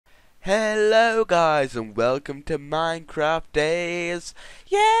Hello guys and welcome to Minecraft Days.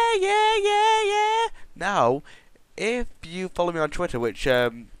 Yeah. Now, if you follow me on Twitter, which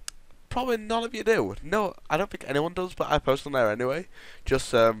probably none of you do. No, I don't think anyone does, but I post on there anyway.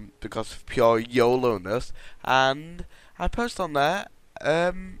 Just because of pure YOLO-ness. And I post on there,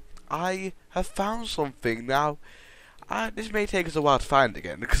 I have found something now. This may take us a while to find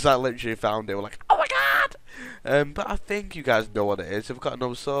again, because I literally found it. We're like, oh my god! But I think you guys know what it is. We've got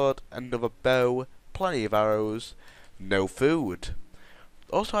another sword, another bow, plenty of arrows, no food.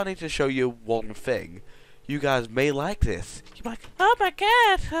 Also, I need to show you one thing. You guys may like this. You might, Oh my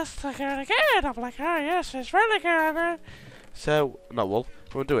god, that's like really good. I'm like, oh yes, it's really good. so, not well,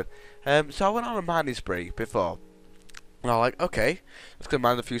 what am I doing? So I went on a mining spree before. And I'm like, okay, let's go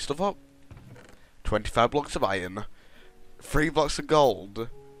mine a few stuff up. 25 blocks of iron. 3 blocks of gold.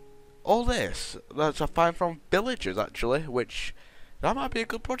 All this that I find from villagers actually, which that might be a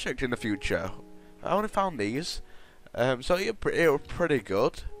good project in the future. I only found these, so it were pretty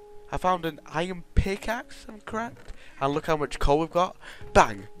good. I found an iron pickaxe, if I'm correct, and look how much coal we've got.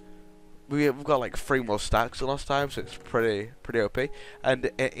 Bang! We've got like 3 more stacks than last time, so it's pretty OP. And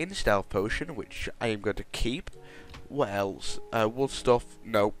an in-stealth potion, which I am going to keep. What else? Wood stuff,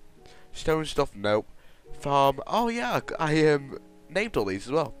 nope. Stone stuff, nope. Farm, oh yeah, I named all these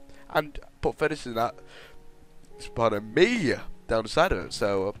as well. And put furnace in that spot of me down the side of it,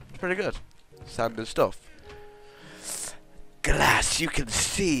 so pretty good. Sand and stuff. Glass, you can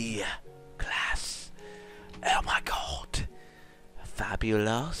see. Glass. Oh my god.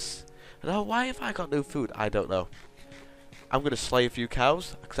 Fabulous. Now, why have I got no food? I don't know. I'm gonna slay a few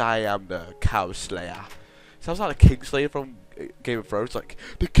cows, because I am the cow slayer. Sounds like the King Slayer from Game of Thrones, like,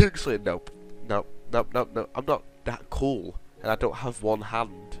 the King Slayer. Nope. I'm not that cool, and I don't have one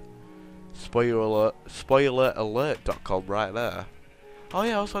hand. Spoileralert.com right there. Oh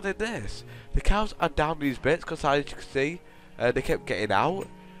yeah, also I did this. The cows are down these bits, because as you can see, they kept getting out.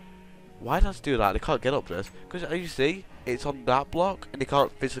 Why does it do that? They can't get up this. Because as you see, it's on that block, and they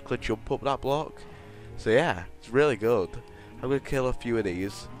can't physically jump up that block. So yeah, it's really good. I'm going to kill a few of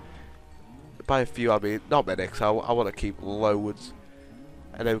these. By a few, I mean, not many, because I want to keep loads.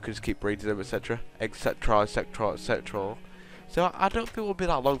 And then we can just keep breeding them, etc. Etc. So I don't think we'll be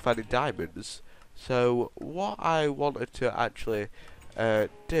that long finding diamonds. So what I wanted to actually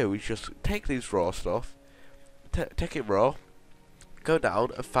do is just take these raw stuff, take it raw, go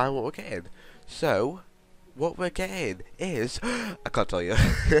down and find what we're getting. So what we're getting is I can't tell you.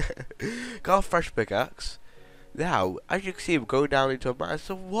 Got a fresh pickaxe. Now, as you can see, we're going down into a mine.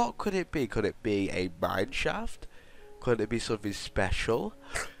 So what could it be? Could it be a mine shaft? Could it be something special?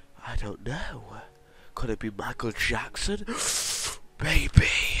 I don't know. Could it be Michael Jackson? Baby!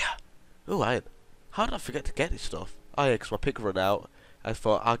 Oh, iron. How did I forget to get this stuff? Oh yeah, because my pick ran out. I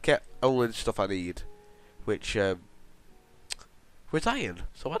thought I'll get only the stuff I need. Which, with iron.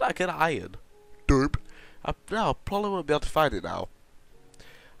 So why did I get iron? Derp. No, I probably won't be able to find it now.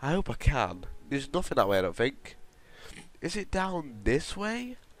 I hope I can. There's nothing that way, I don't think. Is it down this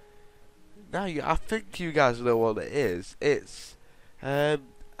way? Now, I think you guys know what it is. It's a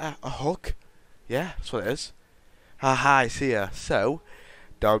hook. Yeah, that's what it is. Haha, I see ya. So,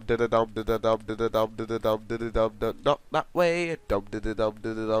 dum da da dum da da dum da da dum da da dum da da dum da, not that way. Dum da da dum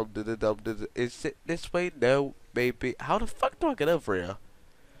da da dum da da dum da da. Is it this way? No, maybe. How the fuck do I get over here?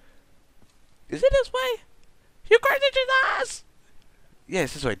 Is it this way? You crazy Jesus! Yeah,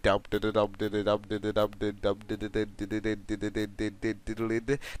 it's this way. Dum da da dum da da dum da da dum da dum da da da da da da da da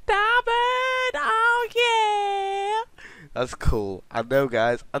da. Diamond! Oh yeah! That's cool. I know,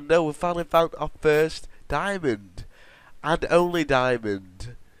 guys. I know we finally found our first diamond, and only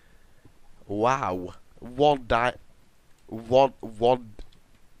diamond. Wow. One.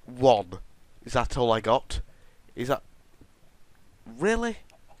 Is that all I got? Is that really?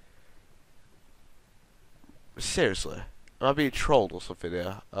 Seriously? Am I being trolled or something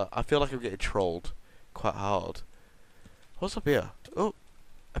here? I feel like I'm getting trolled quite hard. What's up here? Oh,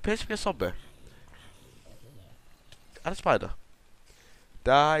 appears to be a zombie. And a spider.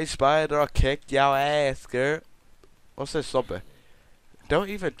 Die, spider, I'll kick your ass, girl. What's this zombie?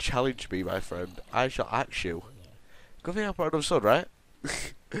 Don't even challenge me, my friend. I shall axe you. Good thing I brought another sword, right?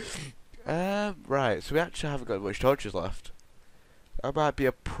 Right, so we actually haven't got much torches left. That might be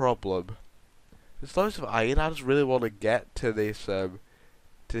a problem. There's loads of iron. I just really want to get to this other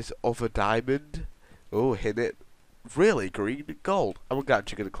diamond. Oh, hit it. Really? Green? Gold. I'm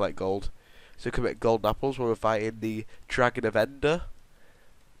actually going to collect gold. So we can make golden apples when we're fighting the Dragon of Ender.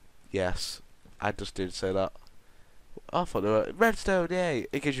 Yes. I just did say that. I thought they were redstone, yay!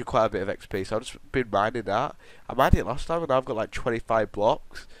 It gives you quite a bit of XP, so I've just been mining that. I mined it last time and I've got like 25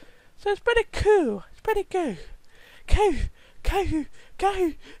 blocks. So it's pretty cool. It's pretty cool. Go, go,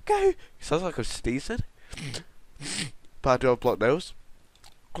 go, go. Sounds like I'm sneezing. But I do have blocked nose.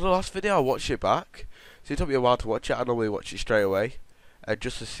 On the last video I watched it back. So it took me a while to watch it. I normally watch it straight away.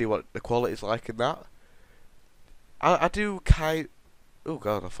 Just to see what the quality's like in that. I do kind... Oh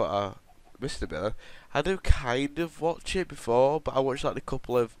god, I thought I missed a bit there. I do kind of watch it before, but I watched like a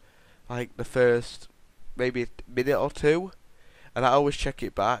couple of... Like the first maybe minute or two. And I always check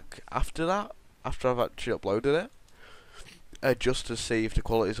it back after that. After I've actually uploaded it. Just to see if the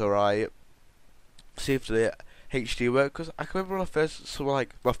quality's alright. See if the HD work. Because I can remember when I first saw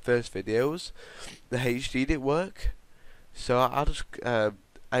like my first videos, the HD didn't work. So I just I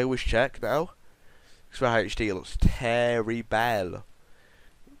always check now. Because my HD looks terrible.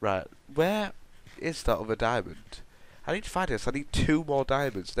 Right, where is that other diamond? I need to find this. I need 2 more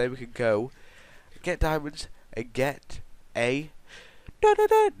diamonds. Then we can go get diamonds and get a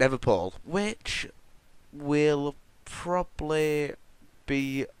Neverpool, which will probably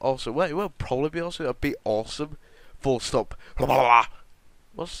be awesome. Well, it will probably be awesome. It'll be awesome. Full stop.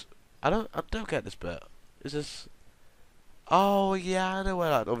 What's? I don't get this bit. Is this? Oh yeah, I know where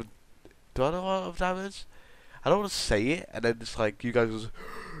that. Do I know what of diamonds? I don't want to say it, and then it's like you guys goes,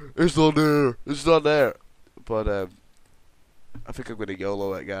 it's not there. It's not there. But I think I'm gonna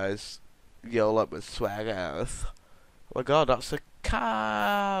YOLO it, guys. YOLO my swag ass. Oh my god, that's a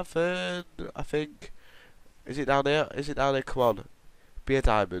cavern, I think. Is it down there? Is it down there? Come on. Be a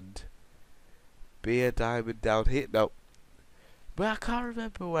diamond. Be a diamond down here. No. But I can't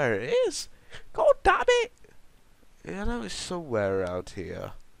remember where it is. God damn it! Yeah, I know it's somewhere around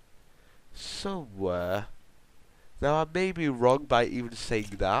here. Somewhere. Now I may be wrong by even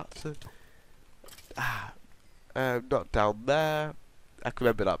saying that. Not down there. I can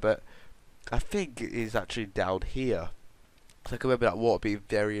remember that bit. I think it is actually down here. So I can remember that water being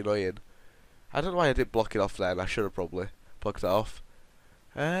very annoying. I don't know why I didn't block it off then. I should have probably blocked it off.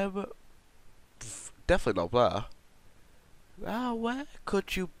 Definitely not there. Ah, where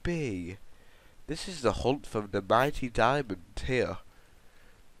could you be? This is the hunt for the mighty diamond here.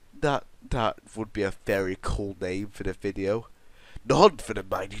 That would be a very cool name for the video. The hunt for the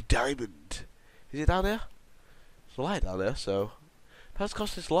mighty diamond. Is it down there? There's a light down there, so that's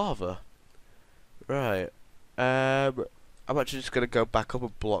because it's lava. Right. I'm actually just gonna go back up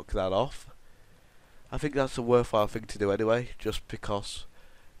and block that off. I think that's a worthwhile thing to do anyway, just because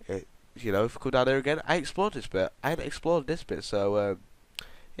it, you know, if I come down there again, I explored this bit. I hadn't explored this bit, so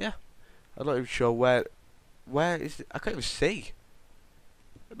yeah. I'm not even sure where is it? I can't even see.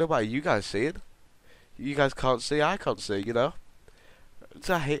 No matter you guys seeing. You guys can't see, I can't see, you know.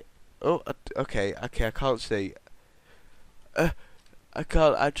 So I hit. Oh, okay, I can't see. I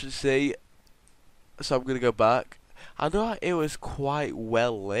can't actually see. So I'm gonna go back. I know it was quite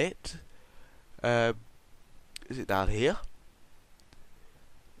well lit. Is it down here?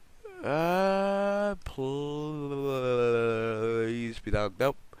 Please be down.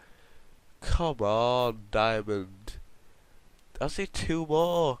 Nope. Come on, diamond. I see 2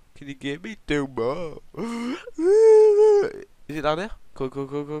 more. Can you give me 2 more? Is it down here?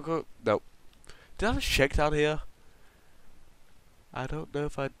 Go. Nope. Did I have a check down here? I don't know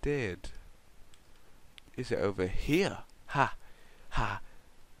if I did. Is it over here? Ha.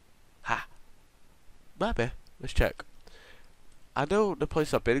 Maybe. Let's check. I know the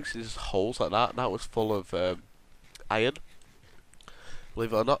place I've been in, 'cause there's holes like that, and that was full of iron.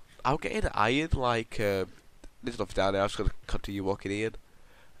 Believe it or not. I'll get in iron like there's nothing down there. I was gonna continue walking in.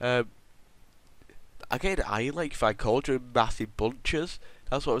 I get in iron like if I called you in massive bunches.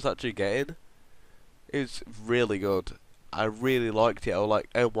 That's what I was actually getting. It's really good. I really liked it. I was like,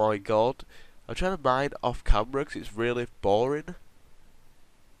 oh my god. I'm trying to mine off camera because it's really boring.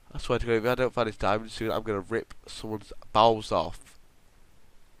 I swear to God, if I don't find this diamond soon, I'm gonna rip someone's bowels off.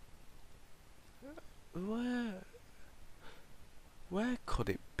 Where could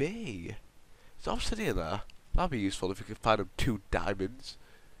it be? Is obsidian there? That'd be useful if we could find them 2 diamonds.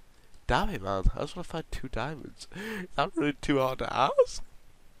 Damn it, man! I just want to find 2 diamonds. Is that really too hard to ask?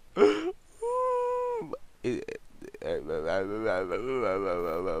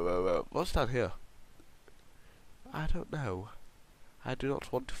 What's down here? I don't know. I do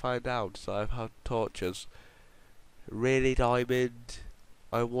not want to find out, so I've had tortures. Really, diamond?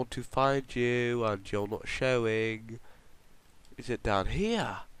 I want to find you, and you're not showing. Is it down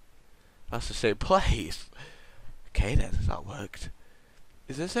here? That's the same place. Okay then, that worked.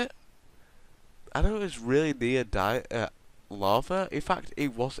 Is this it? I know it was really near lava. In fact,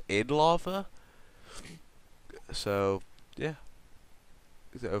 it was in lava. So, yeah.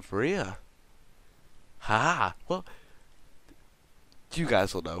 Is it over here? Ha! Well, You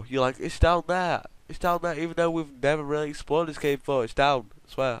guys will know. You're like, it's down there. It's down there, even though we've never really explored this game before. It's down.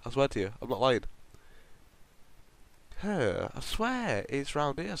 I swear to you. I'm not lying. I swear it's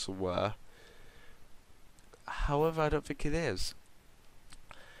round here somewhere. However, I don't think it is.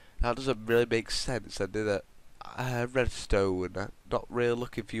 That doesn't really make sense, then, did it? Redstone. Not really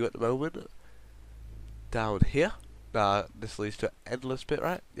looking for you at the moment. Down here. Nah, this leads to an endless bit,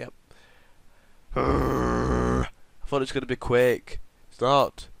 right? Yep. I thought it was going to be quick. It's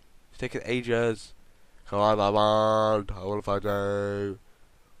not. It's taking ages. Come on, my man. I want to find out.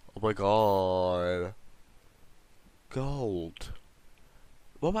 Oh my god. Gold.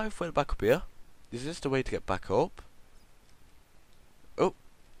 What about if we went back up here? Is this the way to get back up? Oh.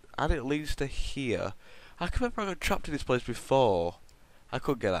 And it leads to here. I can remember I got trapped in this place before. I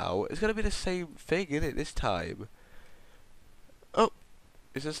couldn't get out. It's going to be the same thing, isn't it, this time? Oh.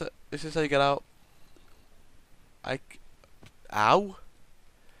 Is this how you get out? Ow.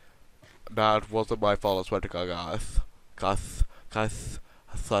 Nah, it wasn't my fault, I swear to God, God.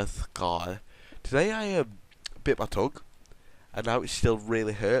 Today I bit my tongue, and now it still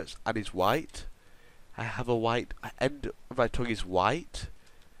really hurts, and it's white. I have a white end of my tongue is white.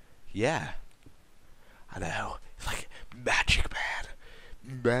 Yeah. I know. It's like magic, man.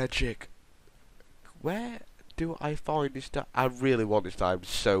 Magic. Where do I find this time? I really want this time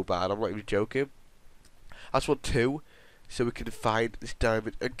so bad. I'm not even joking. I just want 2, so we can find this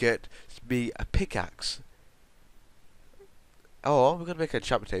diamond and get me a pickaxe. Oh, we're gonna make an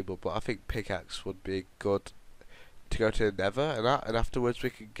enchantment table, but I think pickaxe would be good to go to the Nether, and afterwards we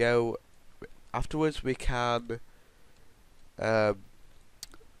can go. Afterwards we can make an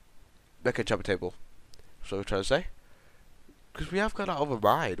enchantment table. That's what we're trying to say. Because we have got out of a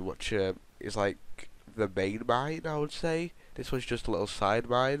mine, which is like the main mine, I would say. This one's just a little side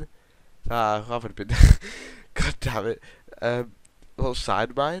mine. I haven't been. God damn it. A little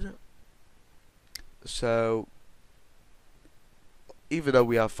side mine. So, even though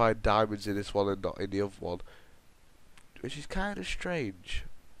we have 5 diamonds in this one and not in the other one, which is kind of strange.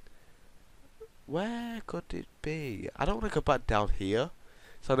 Where could it be? I don't want to go back down here.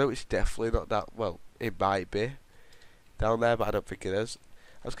 So I know it's definitely not that. Well, it might be down there, but I don't think it is.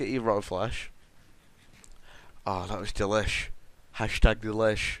 Let's get you rotten flesh. Oh, that was delish. Hashtag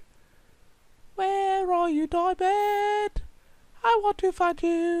delish. Where are you, diamond? I want to find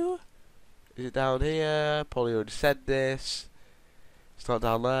you. Is it down here? Probably already said this. It's not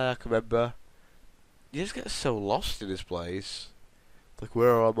down there, I can remember. You just get so lost in this place. Like,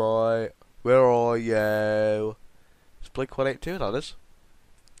 where am I? Where are you? It's Blink 182, that is.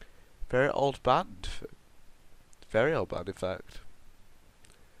 Very old band. Very old band, in fact.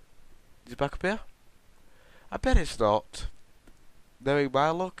 Is it back up here? I bet it's not. Knowing my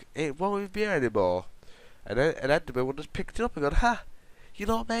luck, it won't even be here anymore. And then Enderman would just picked it up and gone, ha! You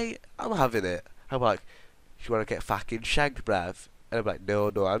know what, mate? I'm having it. I'm like, you want to get fucking shagged, bruv? And I'm like,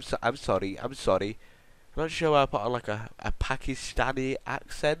 no, I'm sorry. I'm not sure why I put on like a Pakistani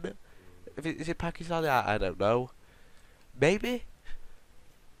accent. Is it Pakistani? I don't know. Maybe?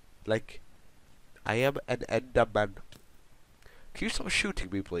 Like, I am an Enderman. Can you stop shooting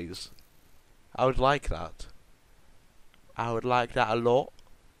me, please? I would like that. I would like that a lot.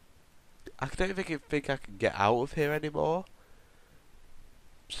 I don't even think I can get out of here anymore.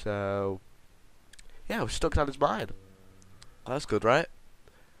 So, yeah, we're stuck down his mine. That's good, right?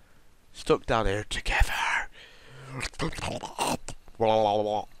 Stuck down here together.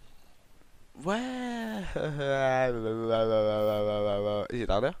 Where? Is it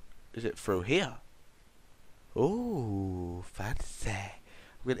down there? Is it through here? Ooh, fancy.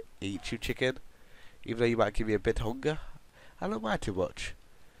 I'm gonna eat you, chicken. Even though you might give me a bit of hunger. I don't mind too much.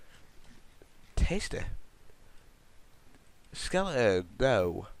 Tasty. Skeleton,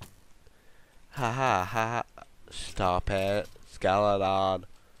 no. Ha ha ha. Stop it. Skeleton.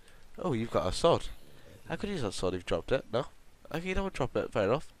 Oh, you've got a sword. I could use that sword if you dropped it. No? Okay, you don't drop it. Fair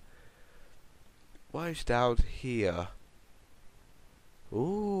enough. Why is down here?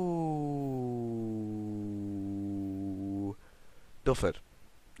 Ooh. Nothing.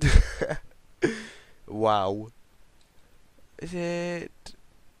 Wow. Is it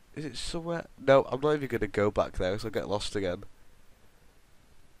somewhere? No, I'm not even going to go back there because I'll get lost again.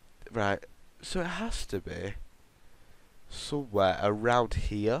 Right. So it has to be somewhere around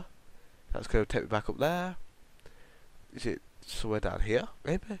here. That's going to take me back up there. Is it somewhere down here?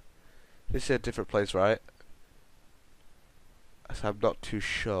 Maybe? This is a different place, right? So I'm not too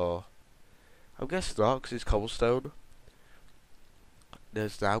sure. I'm guessing not, because it's cobblestone.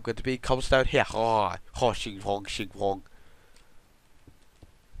 There's now going to be cobblestone here. Oh, shing wong, shing wong.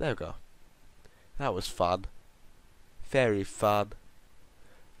 There we go. That was fun. Very fun.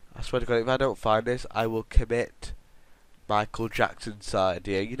 swear to God, if I don't find this, I will commit Michael Jackson side.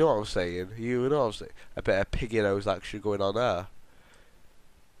 Yeah, you know what I'm saying. You know what I'm saying. A bit of piggy nose action going on there.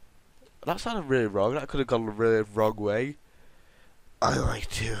 That sounded really wrong. That could have gone a really wrong way. I like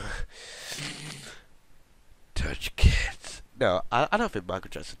to touch kids. No, I don't think Michael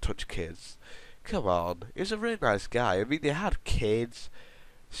Jackson touched kids. Come on, he was a really nice guy. I mean, they had kids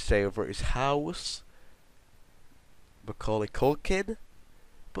stay over at his house. Macaulay Culkin,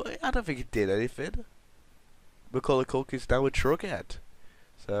 but I don't think he did anything. Macaulay Culkin's now a drughead,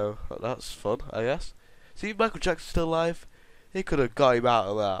 so that's fun, I guess. See, if Michael Jackson's still alive, he could have got him out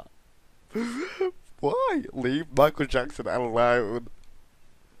of that. Why? Leave Michael Jackson alone.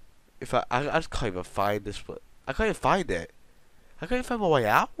 If I just can't even find this, but I can't even find it. I can't even find my way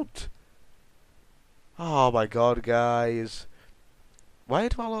out. Oh my god, guys. Why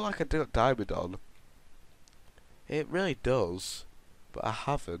do I look like I got diamond on? It really does, but I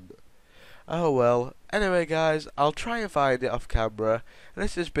haven't. Oh well. Anyway, guys, I'll try and find it off camera. And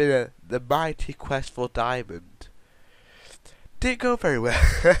this has been the mighty quest for diamond. Didn't go very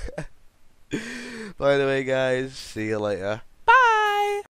well. By the way, guys, see you later.